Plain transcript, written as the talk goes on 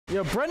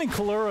Yeah, Brendan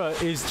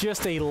Kalura is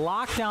just a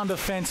lockdown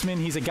defenseman.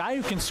 He's a guy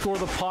who can score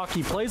the puck.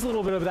 He plays a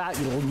little bit of that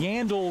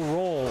Yandle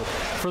role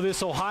for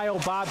this Ohio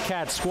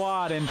Bobcat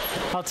squad. And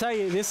I'll tell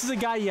you, this is a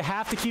guy you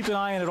have to keep an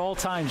eye on at all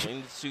times.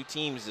 In the two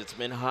teams, it's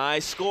been high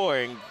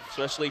scoring,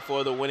 especially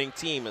for the winning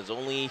team, as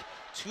only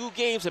 2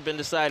 games have been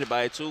decided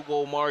by a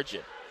 2-goal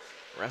margin.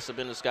 The rest have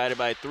been decided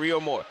by 3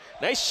 or more.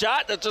 Nice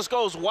shot that just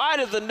goes wide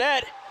of the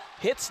net.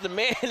 Hits the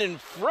man in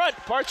front.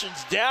 Partridge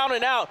down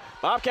and out.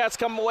 Bobcats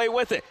come away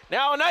with it.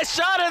 Now a nice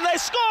shot and they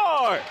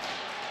score!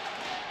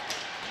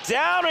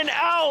 Down and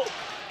out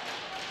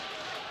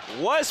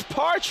was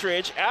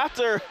Partridge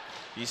after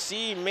you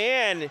see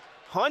man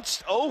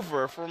hunched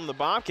over from the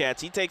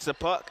Bobcats. He takes the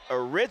puck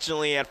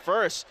originally at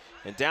first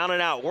and down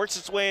and out. Works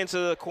its way into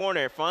the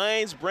corner.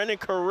 Finds Brendan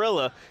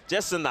Carilla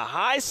just in the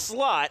high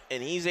slot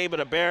and he's able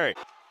to bury it.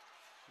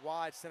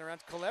 Wide center around.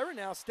 Kalera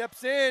now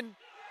steps in.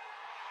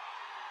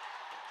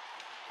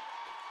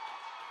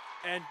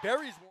 And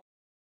buries one.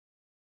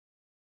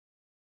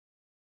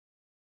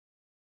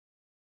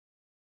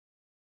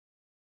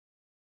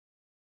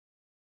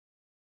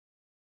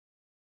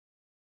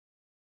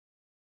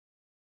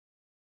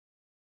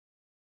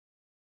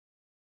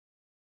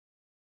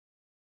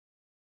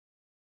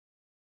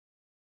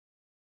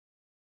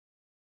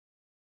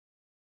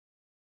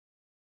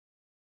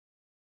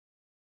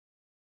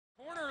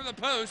 Corner of the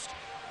post.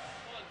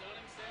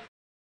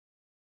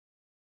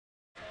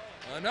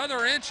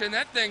 Another inch and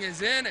that thing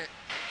is in it.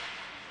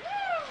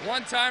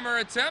 One-timer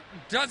attempt,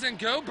 doesn't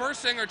go.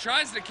 Bursinger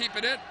tries to keep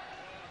it in,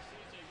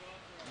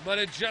 but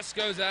it just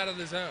goes out of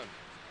the zone.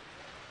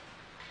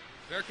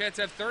 Bearcats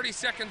have 30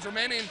 seconds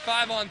remaining,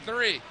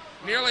 5-on-3.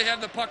 Nearly have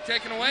the puck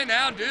taken away,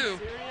 now do.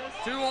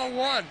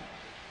 2-on-1.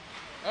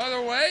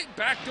 Other way,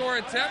 backdoor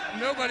attempt,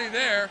 nobody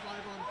there.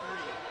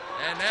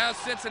 And now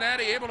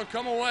Cincinnati able to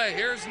come away.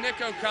 Here's Nick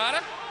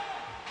Okada.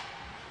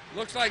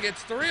 Looks like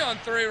it's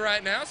 3-on-3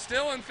 right now,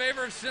 still in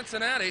favor of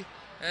Cincinnati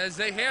as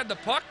they had the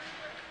puck.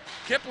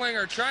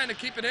 Kiplinger trying to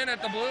keep it in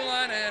at the blue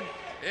line, and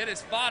it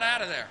is fought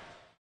out of there.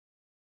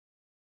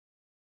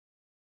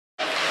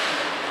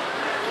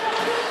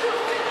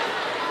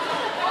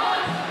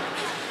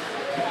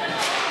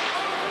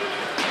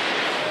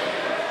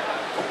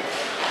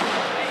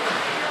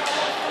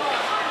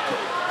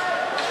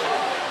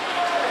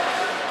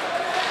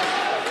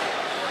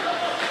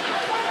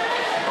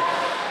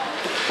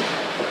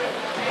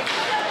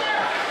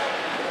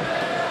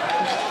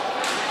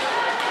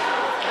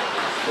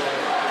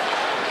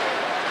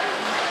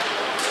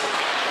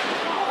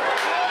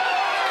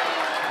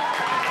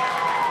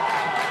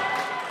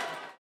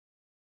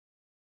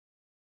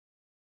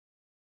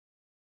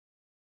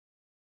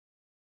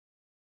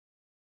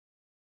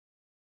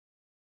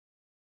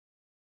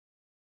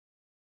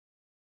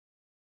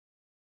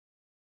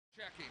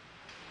 Checking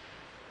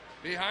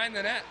behind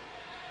the net,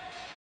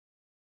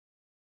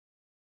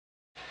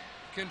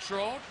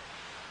 controlled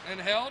and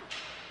held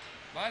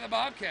by the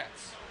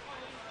Bobcats.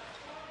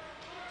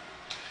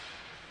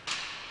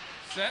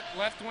 Set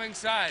left wing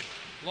side,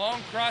 long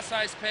cross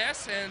ice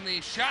pass, and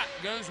the shot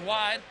goes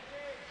wide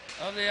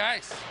of the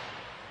ice.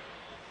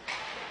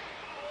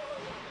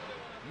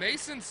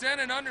 Mason sent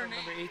it underneath.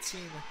 Number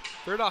 18,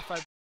 third off, I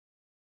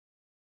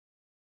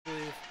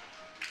believe.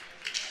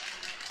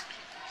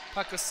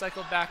 Puck was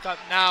cycled back up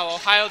now.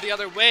 Ohio the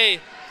other way.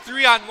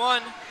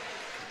 3-on-1.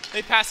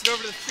 They pass it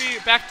over to the free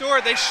back door.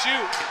 They shoot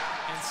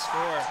and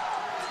score.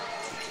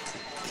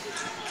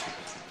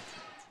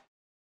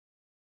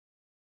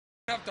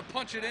 Up to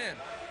punch it in.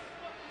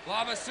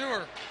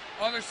 Lavaseur,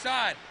 other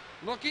side.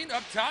 Looking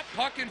up top.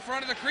 Puck in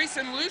front of the crease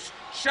and loose.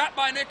 Shot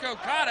by Nick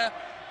Okada.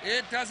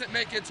 It doesn't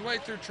make its way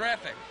through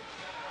traffic.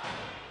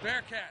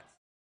 Bearcats.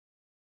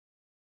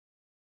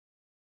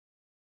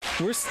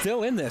 We're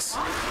still in this.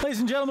 Ladies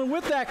and gentlemen,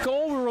 with that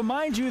goal, we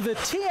remind you the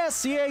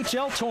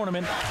TSCHL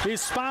tournament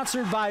is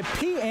sponsored by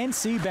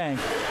PNC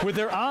Bank. With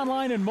their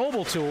online and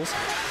mobile tools,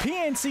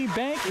 PNC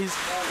Bank is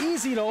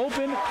easy to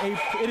open.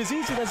 It is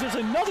easy as there's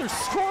another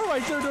score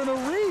right there during a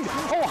read.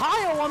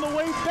 Ohio on the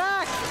way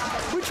back.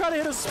 We try to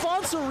hit a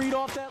sponsor read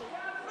off that.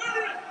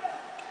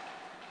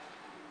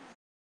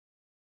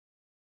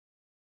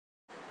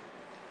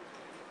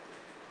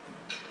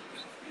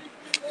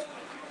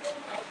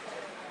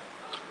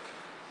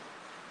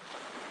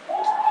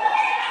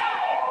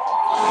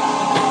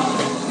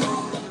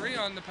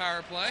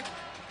 Power play.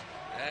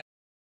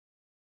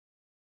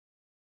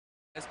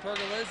 As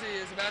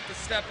Pergolizzi is about to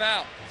step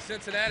out.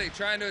 Cincinnati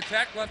trying to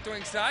attack left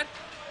wing side.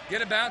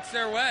 Get a bounce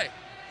their way.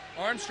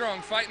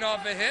 Armstrong fighting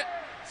off a hit.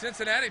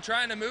 Cincinnati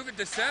trying to move it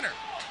to center.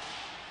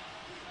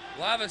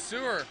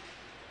 Lavaseur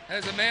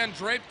has a man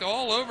draped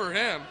all over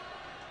him.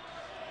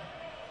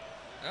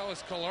 That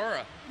was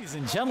Kalura. Ladies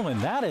and gentlemen,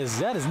 that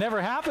has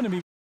never happened to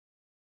me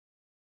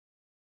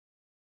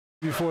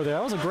before there.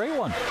 That was a great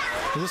one.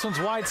 This one's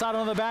wide side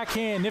on the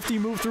backhand. Nifty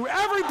move through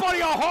everybody.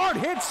 A hard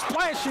hit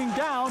splashing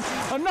down.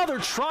 Another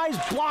tries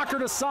blocker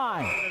to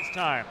sign. This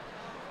time.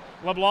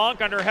 LeBlanc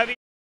under heavy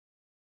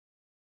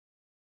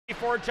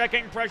forward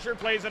checking pressure,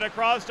 plays it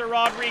across to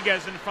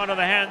Rodriguez in front of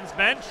the Hens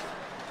bench.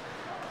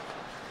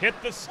 Hit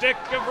the stick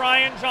of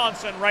Ryan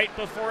Johnson right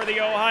before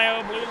the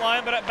Ohio blue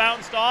line, but it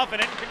bounced off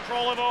and in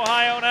control of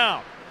Ohio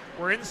now.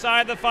 We're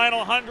inside the final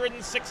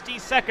 160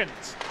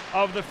 seconds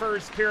of the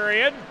first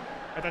period.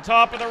 At the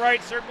top of the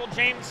right circle,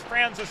 James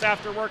Francis,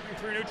 after working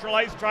through neutral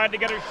ice, tried to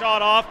get a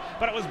shot off,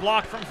 but it was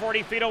blocked from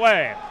 40 feet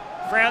away.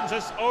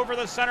 Francis over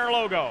the center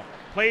logo.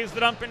 Plays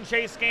the dump and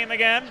chase game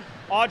again.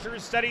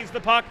 Odgers steadies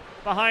the puck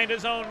behind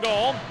his own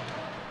goal.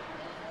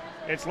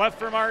 It's left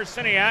for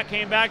Marciniak,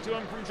 came back to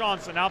him from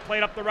Johnson. Now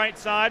played up the right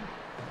side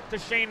to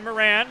Shane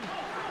Moran.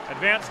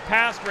 Advanced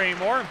past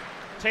Raymore.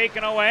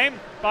 Taken away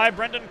by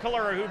Brendan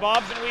Kalura, who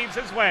bobs and weaves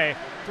his way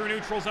through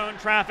neutral zone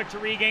traffic to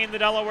regain the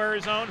Delaware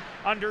zone.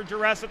 Under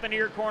duress at the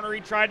near corner,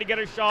 he tried to get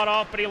a shot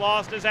off, but he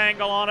lost his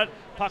angle on it.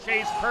 Puck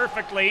chased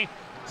perfectly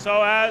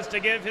so as to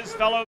give his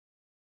fellow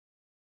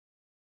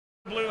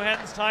Blue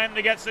Hens time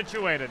to get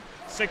situated.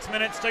 6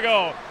 minutes to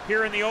go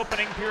here in the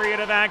opening period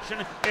of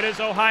action. It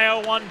is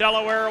Ohio 1,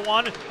 Delaware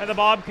 1, and the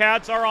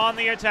Bobcats are on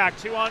the attack.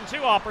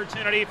 2-on-2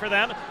 opportunity for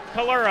them.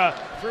 Kalura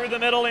through the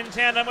middle in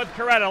tandem with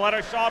Coretta. Let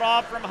a shot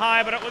off from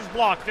high, but it was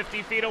blocked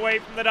 50 feet away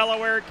from the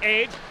Delaware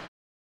cage.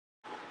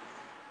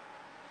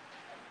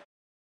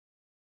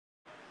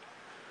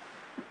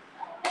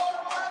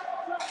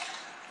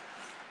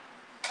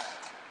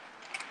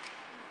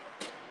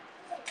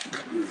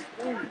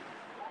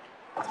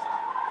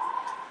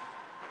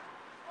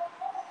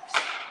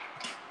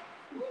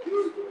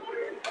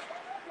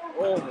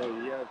 Oh,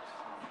 yes.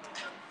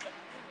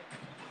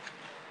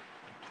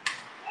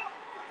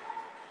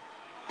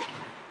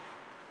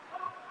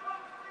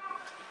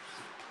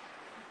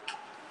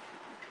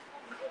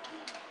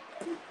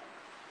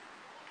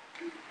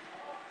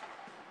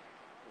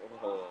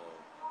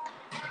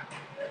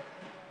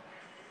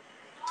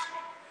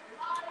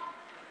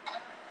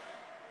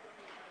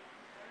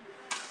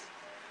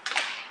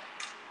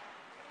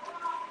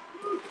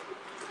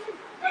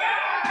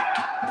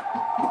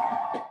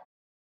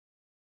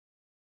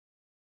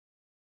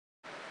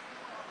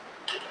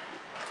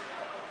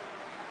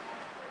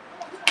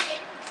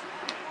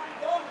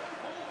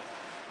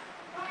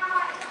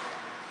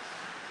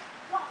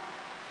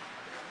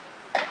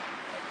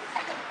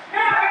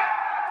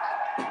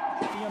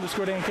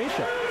 Dan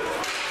Keisha.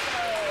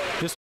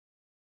 This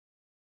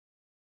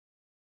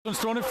one's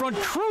thrown in front.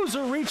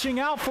 Cruiser reaching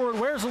out for it.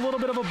 Wears a little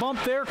bit of a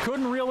bump there.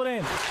 Couldn't reel it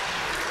in.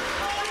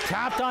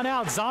 Tapped on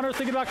out. Zahner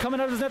thinking about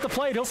coming out of his net to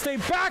play. He'll stay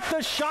back.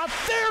 The shot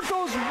there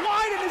goes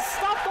wide and is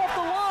stopped off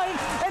the line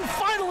and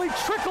finally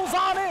trickles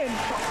on in.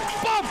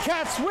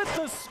 Bobcats with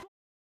the score.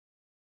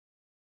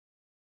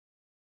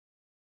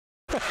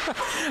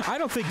 I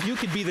don't think you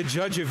could be the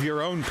judge of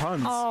your own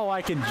puns. Oh,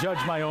 I can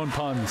judge my own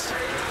puns.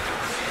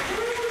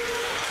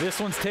 This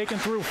one's taken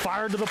through,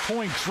 fired to the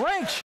point.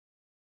 Drench!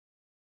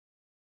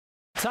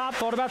 Top,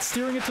 thought about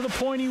steering it to the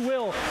point, he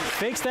will.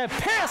 Fakes that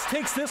pass,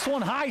 takes this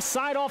one high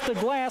side off the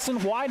glass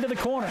and wide to the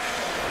corner.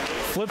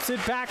 Flips it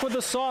back with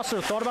the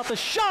saucer, thought about the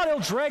shot, he'll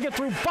drag it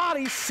through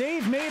body,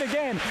 save made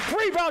again.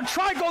 Rebound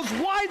try goes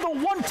wide, the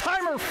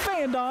one-timer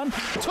fanned on.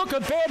 Took a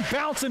bad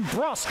bounce and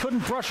Bruss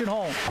couldn't brush it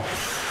home.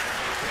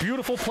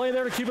 Beautiful play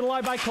there to keep it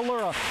alive by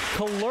Kalura.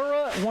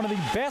 Kalura, one of the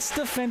best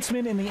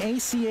defensemen in the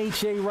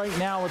ACHA right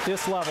now at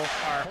this level.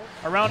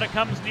 Around it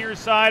comes near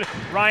side.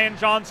 Ryan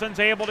Johnson's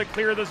able to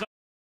clear the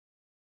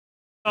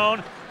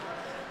zone.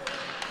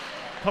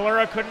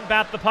 Kalura couldn't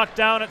bat the puck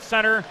down at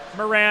center.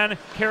 Moran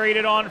carried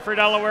it on for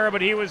Delaware,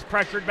 but he was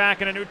pressured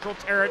back into neutral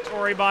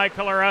territory by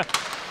Kalura.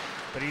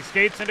 But he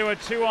skates into a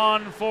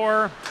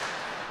 2-on-4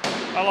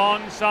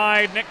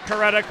 alongside Nick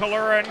Coretta.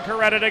 Kalura and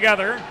Coretta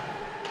together.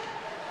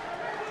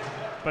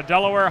 But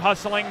Delaware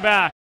hustling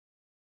back.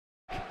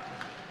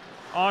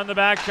 On the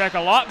back check,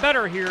 a lot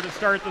better here to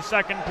start the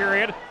second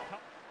period.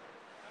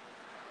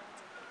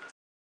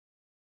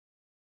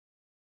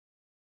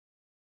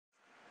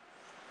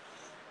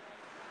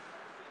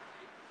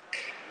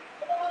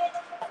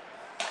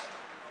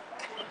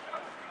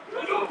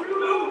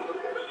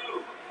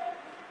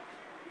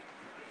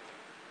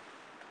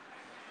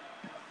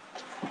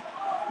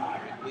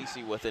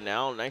 Perry with it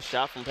now. Nice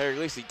shot from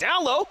Perry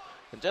down low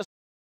and just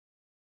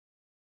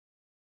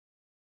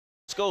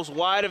goes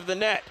wide of the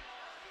net.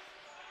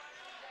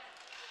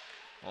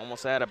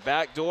 Almost had a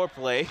backdoor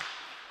play.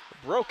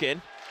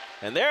 Broken.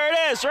 And there it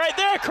is, right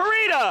there.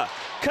 Coretta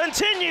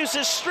continues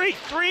his streak.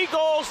 3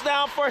 goals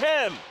now for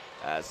him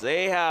as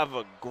they have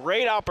a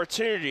great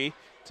opportunity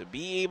to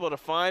be able to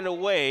find a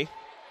way